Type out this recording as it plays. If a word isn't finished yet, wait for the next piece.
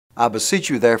I beseech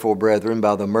you therefore, brethren,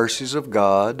 by the mercies of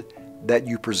God, that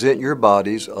you present your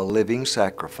bodies a living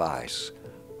sacrifice,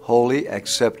 holy,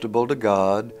 acceptable to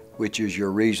God, which is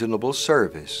your reasonable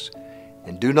service.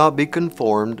 And do not be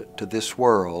conformed to this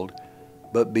world,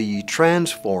 but be ye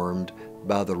transformed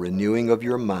by the renewing of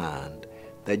your mind,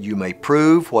 that you may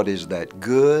prove what is that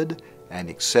good and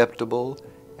acceptable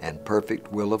and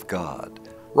perfect will of God.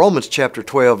 Romans chapter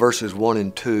 12, verses 1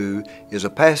 and 2 is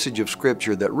a passage of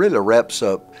Scripture that really wraps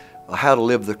up how to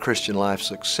live the Christian life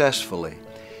successfully.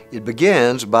 It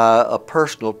begins by a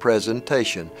personal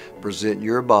presentation. Present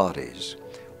your bodies.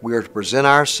 We are to present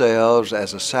ourselves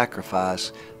as a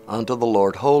sacrifice unto the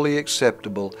Lord, wholly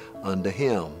acceptable unto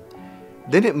Him.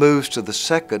 Then it moves to the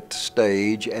second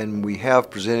stage, and we have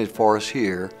presented for us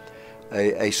here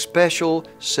a special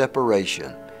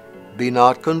separation. Be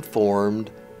not conformed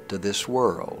to this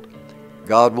world.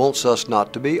 God wants us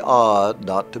not to be odd,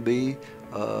 not to be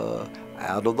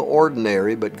out of the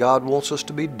ordinary, but God wants us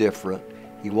to be different.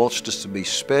 He wants us to be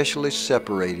specially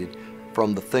separated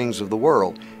from the things of the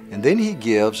world. And then He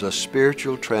gives a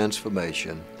spiritual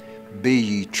transformation. Be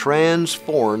ye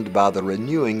transformed by the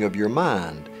renewing of your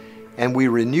mind. And we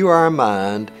renew our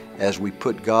mind as we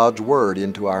put God's Word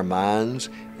into our minds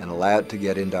and allow it to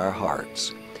get into our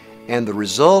hearts. And the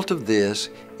result of this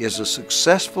is a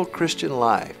successful Christian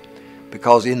life,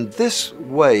 because in this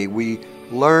way we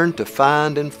learn to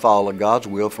find and follow God's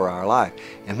will for our life.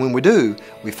 And when we do,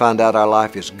 we find out our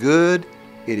life is good,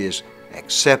 it is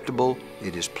acceptable,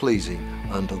 it is pleasing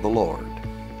unto the Lord.